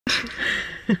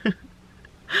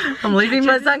I'm leaving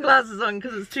my sunglasses on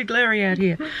because it's too glary out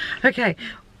here. Okay,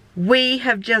 we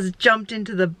have just jumped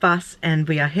into the bus and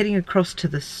we are heading across to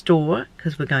the store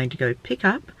because we're going to go pick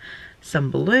up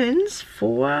some balloons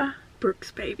for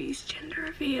Brooke's baby's gender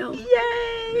reveal.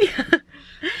 Yay!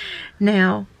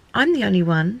 Now, I'm the only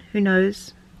one who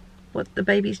knows what the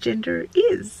baby's gender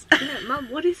is. Yeah, Mum,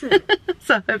 what is it?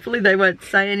 So hopefully they won't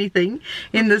say anything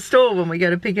in the store when we go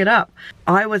to pick it up.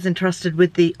 I was entrusted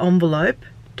with the envelope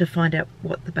to find out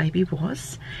what the baby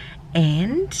was,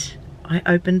 and I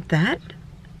opened that,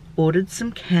 ordered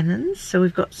some cannons, so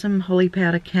we've got some holly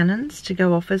powder cannons to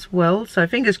go off as well, so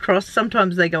fingers crossed.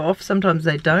 Sometimes they go off, sometimes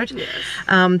they don't.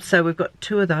 Yes. So we've got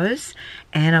 2 of those,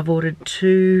 and I've ordered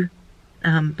 2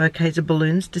 bouquets of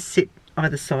balloons to sit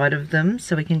either side of them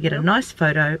so we can get a nice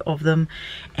photo of them.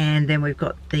 And then we've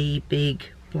got the big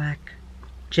black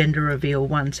gender reveal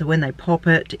one, so when they pop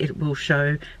it, it will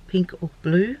show pink or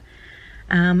blue.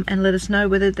 And let us know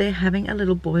whether they're having a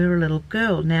little boy or a little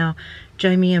girl. Now,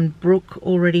 Jamie and Brooke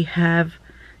already have,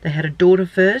 they had a daughter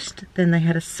first, then they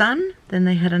had a son, then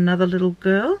they had another little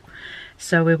girl.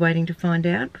 So we're waiting to find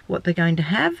out what they're going to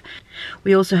have.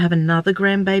 We also have another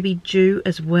grandbaby due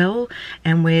as well,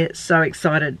 and we're so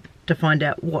excited to find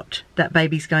out what that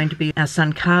baby's going to be. Our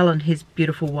son Carl and his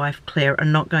beautiful wife Claire are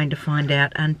not going to find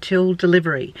out until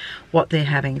delivery what they're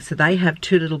having. So they have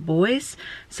 2 little boys,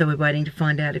 so we're waiting to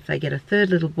find out if they get a 3rd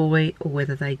little boy or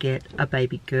whether they get a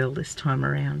baby girl this time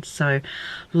around. So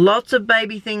lots of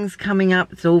baby things coming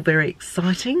up. It's all very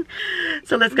exciting.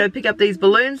 So let's go pick up these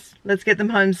balloons. Let's get them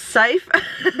home safe.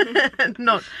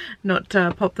 not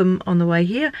pop them on the way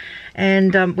here.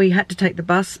 And we had to take the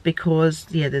bus because,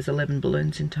 yeah, there's 11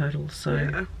 balloons in total.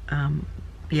 So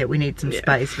yeah, we need some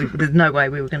space. There's no way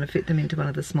we were going to fit them into one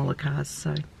of the smaller cars,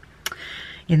 so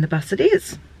in the bus it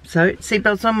is. So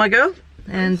seatbelts on, my girl,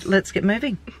 and let's get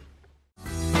moving.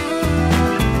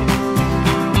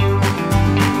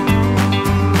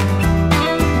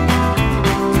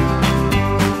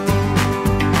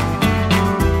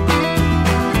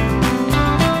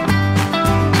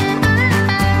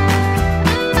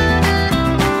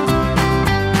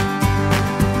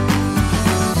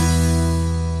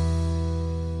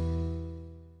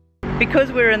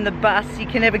 Because we're in the bus, you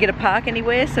can never get a park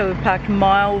anywhere, so we've parked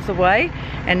miles away,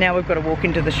 and now we've got to walk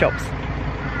into the shops.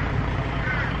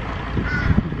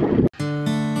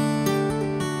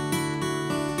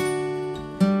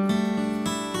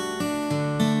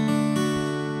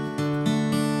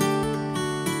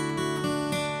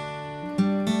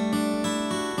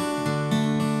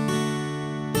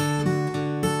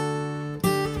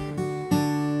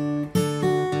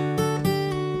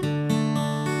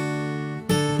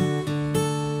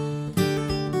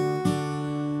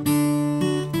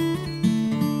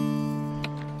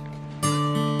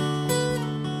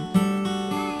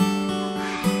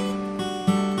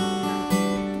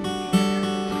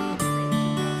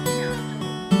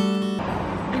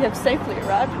 We have safely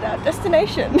arrived at our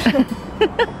destination.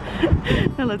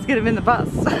 Now let's get him in the bus.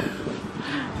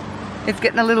 It's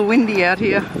getting a little windy out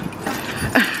here.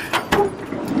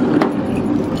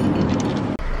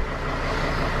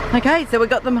 Okay, so we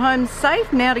got them home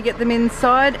safe. Now to get them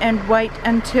inside and wait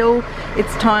until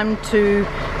it's time to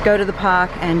go to the park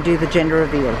and do the gender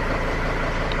reveal.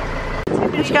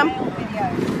 Here she come.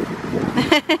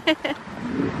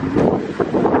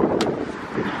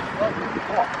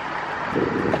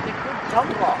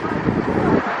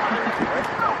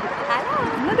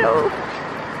 Hello.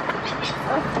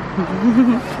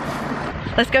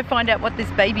 Let's go find out what this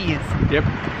baby is. Yep.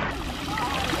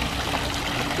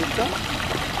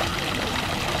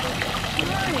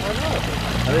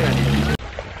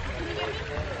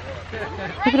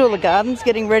 Look at all the gardens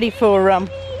getting ready for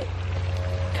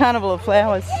Carnival of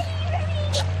Flowers.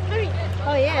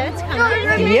 Oh yeah, that's kind of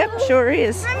nice. Yep, sure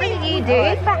is. Look at you,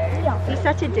 dude. You're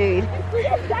such a dude.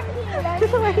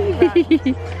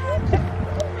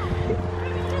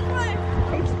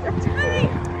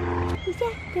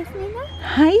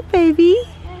 Hey, baby.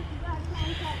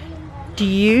 Do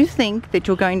you think that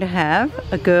you're going to have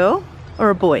a girl or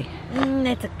a boy?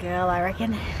 It's a girl, I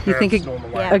reckon. You think a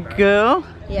girl?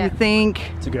 Yeah. You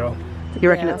think? It's a girl. You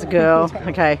reckon it's a girl?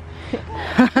 Okay.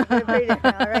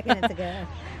 I reckon it's a girl.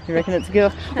 You reckon it's a girl?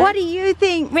 What do you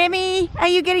think, Remy? Are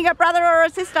you getting a brother or a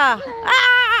sister?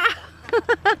 Ah!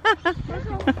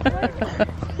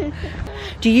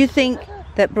 Do you think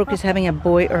that Brooke is having a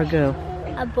boy or a girl?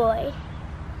 A boy.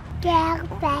 Girl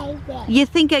baby. You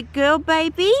think a girl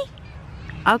baby?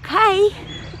 Okay.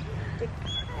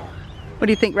 What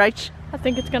do you think, Rach? I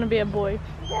think it's gonna be a boy.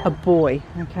 A boy.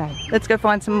 Okay. Let's go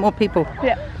find some more people.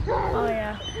 Yeah. Oh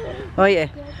yeah. Oh yeah.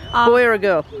 Boy or a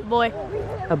girl? Boy.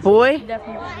 A boy?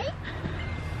 Definitely.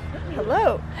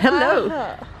 Hello.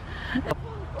 Hello.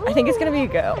 I think it's gonna be a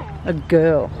girl. A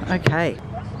girl. Okay.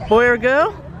 Boy or a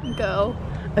girl? Go.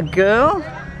 A girl?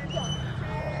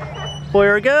 Boy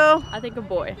or a girl? I think a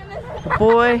boy. A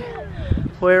boy?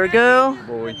 Boy or a girl?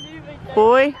 Boy.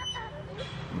 Boy?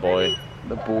 Boy.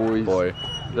 The boys. Boy.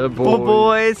 The boys. Four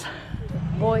boys.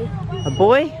 Boy. A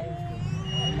boy?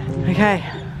 Okay.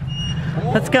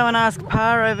 Let's go and ask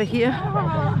Pa over here.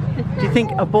 Do you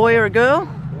think a boy or a girl?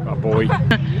 A boy.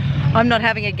 I'm not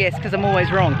having a guess because I'm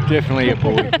always wrong. Definitely a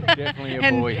boy. Definitely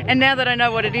a boy. And now that I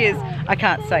know what it is, I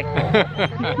can't say.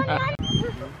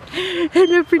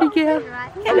 Hello, pretty girl.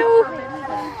 Hello.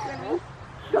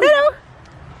 Hello.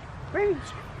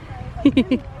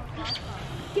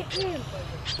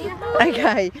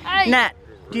 Okay. Nat,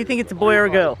 do you think it's a boy or a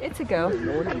girl? It's a girl.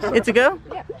 It's a girl?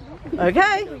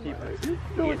 Okay.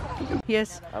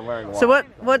 Yes. So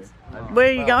where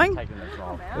are you going?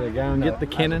 They go and get the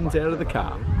cannons out of the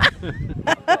car.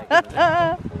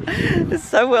 It's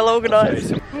so well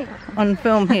organised. On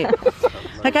film here.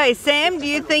 Okay, Sam, do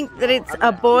you think that it's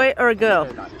a boy or a girl?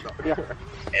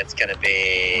 It's gonna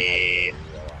be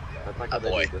a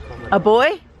boy. A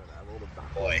boy?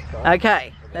 Boy.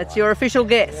 Okay, that's your official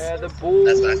guess. That's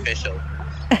my official.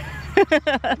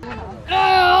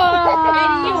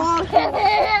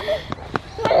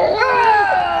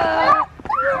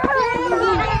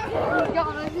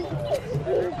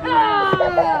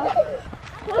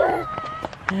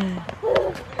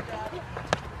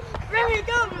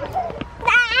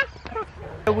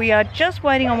 We are just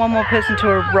waiting on one more person to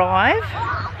arrive.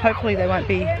 Hopefully they won't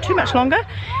be too much longer,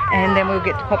 and then we'll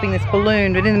get to popping this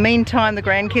balloon. But in the meantime, the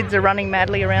grandkids are running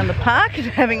madly around the park and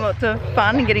having lots of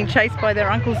fun and getting chased by their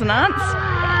uncles and aunts.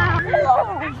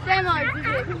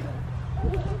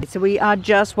 So we are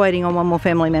just waiting on one more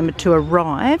family member to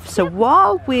arrive. So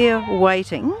while we're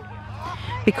waiting,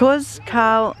 because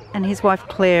Carl and his wife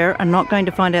Claire are not going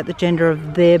to find out the gender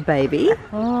of their baby.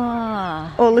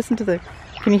 Oh, listen to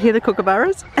can you hear the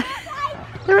kookaburras?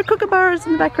 There are kookaburras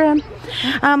in the background.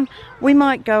 We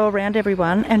might go around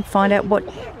everyone and find out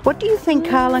what do you think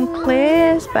Carl and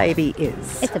Claire's baby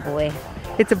is? It's a boy.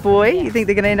 It's a boy? You think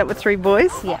they're going to end up with 3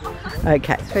 boys? Yeah.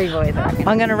 Okay. 3 boys, I reckon.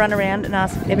 I'm going to run around and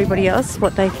ask everybody else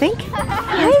what they think.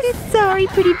 Hi, sorry,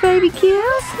 pretty baby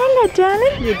girls. Hello,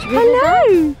 darling.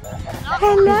 Hello.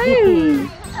 Hello.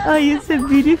 Oh, you're so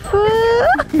beautiful.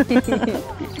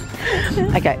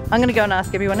 Okay, I'm going to go and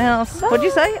ask everyone else. What'd you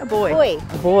say? A boy? Boy.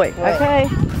 A boy. Okay.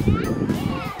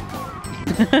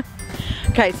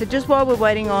 Okay, so just while we're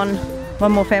waiting on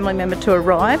one more family member to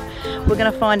arrive, we're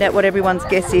going to find out what everyone's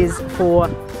guess is for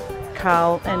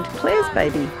Carl and Claire's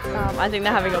baby. I think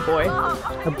they're having a boy.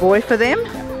 A boy for them?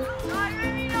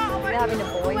 They're having a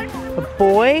boy. A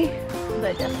boy?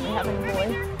 They're definitely having a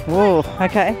boy. Whoa,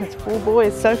 okay, that's 4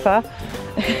 boys so far.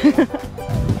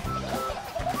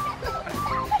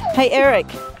 Hey, Eric.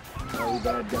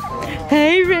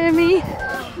 Hey, Remy.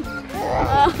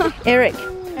 Eric,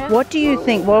 what do you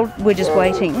think, while we're just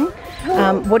waiting,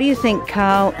 what do you think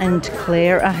Carl and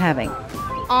Claire are having?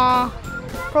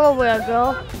 Probably a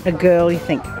girl. A girl, you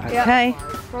think? Okay.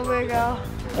 Probably a girl.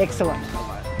 Excellent.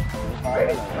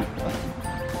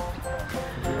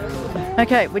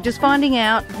 Okay, we're just finding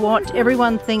out what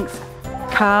everyone thinks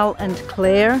Carl and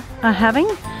Claire are having.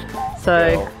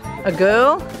 So, a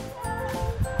girl.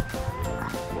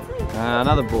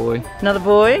 Another boy. Another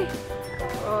boy.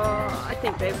 I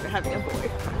think they're having a boy.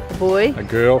 A boy. A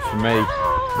girl for me.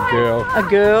 A girl. A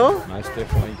girl. Most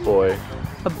definitely. Boy.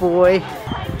 A boy.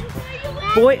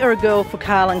 Boy or a girl for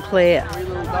Carl and Claire?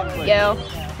 Girl.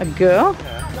 A girl.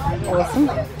 Awesome.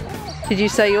 Did you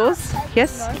say yours?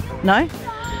 Yes? No?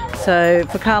 So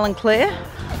for Carl and Claire?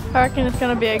 I reckon it's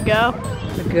going to be a girl.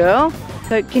 A girl.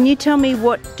 So can you tell me,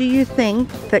 what do you think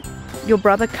that your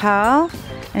brother Carl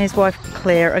and his wife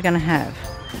Claire are going to have?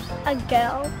 A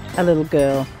girl. A little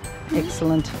girl.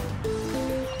 Excellent.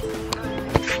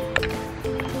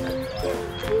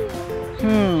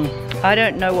 I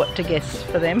don't know what to guess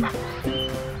for them.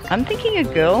 I'm thinking a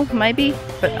girl, maybe,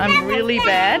 but I'm really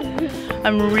bad.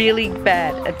 I'm really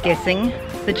bad at guessing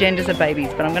the genders of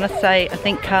babies, but I'm going to say I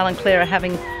think Carl and Claire are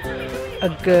having a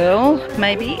girl,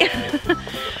 maybe.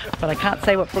 But I can't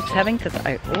say what Brooke's having because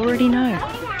I already know.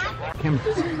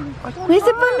 Where's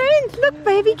the balloons? Look,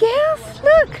 baby girls,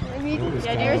 look. The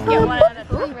idea is get one out of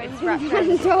 3 race wrapped.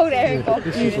 I told Eric.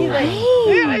 Hey,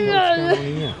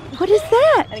 what is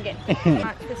that? And again,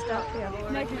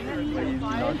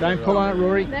 Don't pull on it,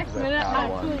 Rory. next minute,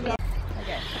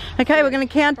 Okay, we're going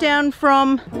to count down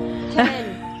from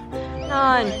 10,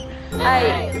 9,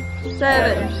 8,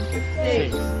 7,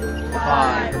 6,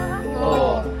 5,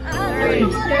 4, 3, 2,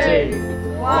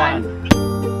 1.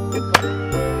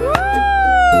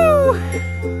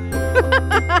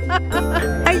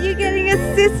 Are you getting a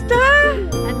sister?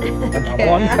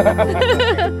 One.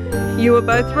 You were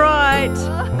both right.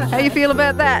 How you feel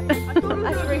about that?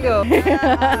 That's pretty cool.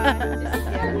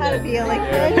 How to feel like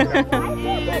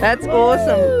That's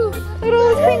awesome. Look at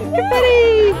all this pink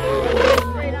confetti.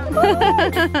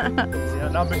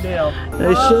 No big deal.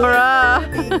 They sure are.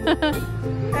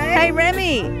 Hey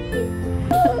Remy.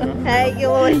 Hey,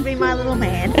 you'll always be my little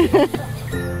man. Look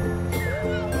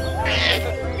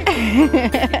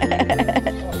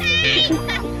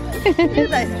at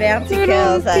those bouncy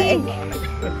curls, eh?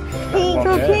 It's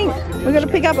all pink. We're going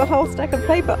to pick up a whole stack of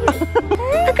paper.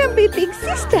 I can be big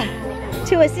sister.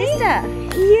 To a sister.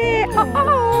 Yeah.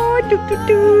 Oh, do, do,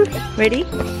 do. Ready?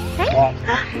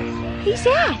 Who's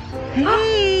that?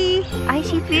 Hey. Oh,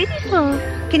 she's beautiful.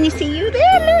 Can you see you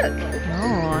there? Look.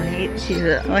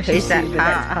 Oh, who's that?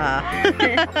 Pa.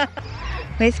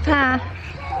 Where's Pa?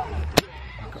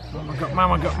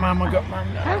 Mama got mama.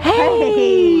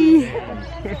 Hey.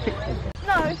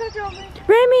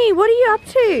 Remy, what are you up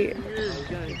to?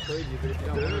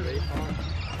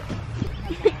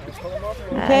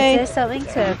 Okay. Is there something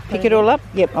to Pick it all up?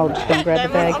 Yep, I'll just go and grab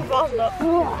the bag.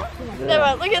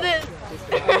 Never, look at this.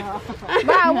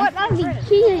 Wow, what lovely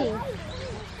cheese.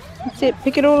 That's it,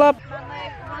 pick it all up.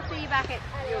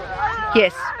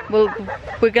 Yes, well,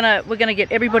 we're gonna get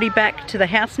everybody back to the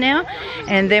house now,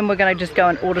 and then we're gonna just go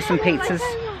and order some pizzas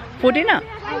for dinner.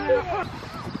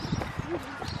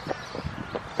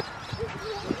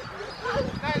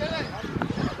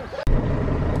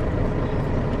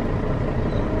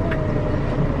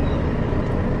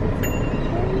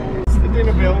 It's the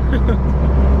dinner bill.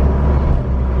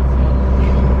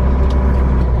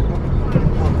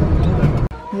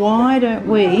 Why don't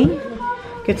we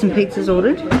get some pizzas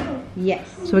ordered? Yes.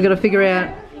 So we've got to figure out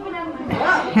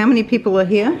how many people are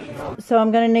here. So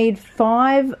I'm going to need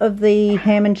 5 of the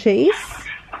ham and cheese.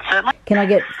 Certainly. Can I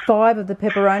get 5 of the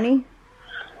pepperoni?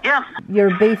 Yeah.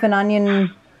 Your beef and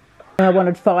onion, I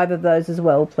wanted 5 of those as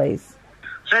well, please.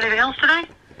 Is there anything else today?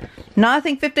 No, I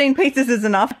think 15 pizzas is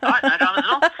enough. Alright, no dramas at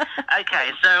all.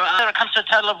 Okay, so it comes to a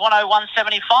total of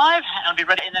 101.75 and it'll be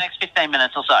ready in the next 15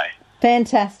 minutes or so.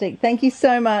 Fantastic. Thank you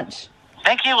so much.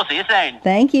 Thank you, we'll see you soon.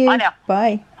 Thank you. Bye now.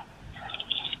 Bye.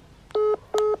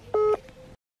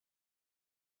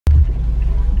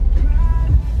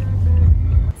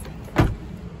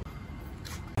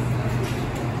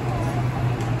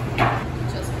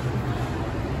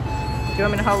 Do you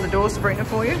want me to hold the door, Sabrina,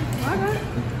 for you?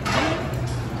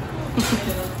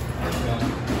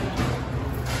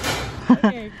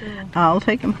 Okay, cool. I'll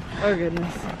take them. Oh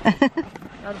goodness.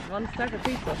 That's one stack of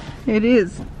pizza. It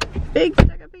is. Big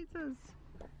stack of pizzas.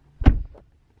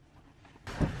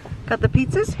 Got the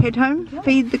pizzas, head home,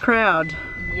 feed the crowd.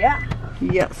 Yeah.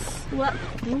 Yes. Let's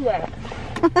do that.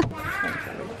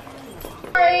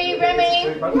 Sorry,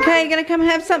 Remy. Okay, you gonna come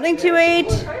have something to eat?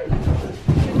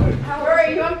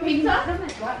 Sorry, you want pizza?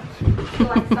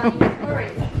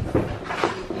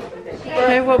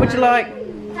 Okay, what would you like?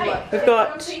 We've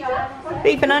got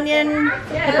beef and onion,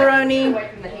 pepperoni,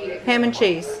 ham and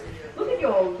cheese.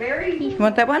 You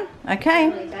want that one? Okay.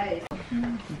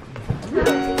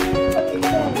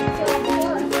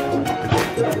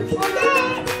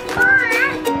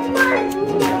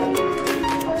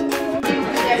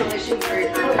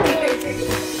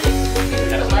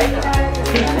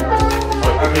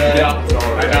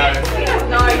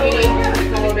 No, you need a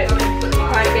little bit.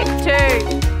 2,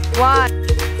 1.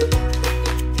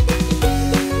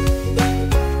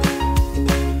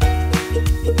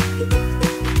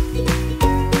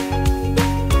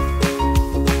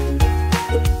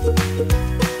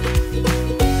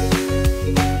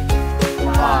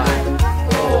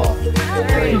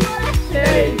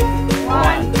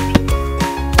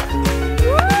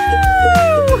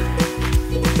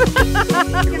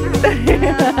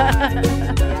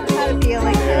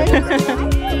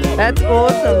 That's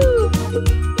awesome.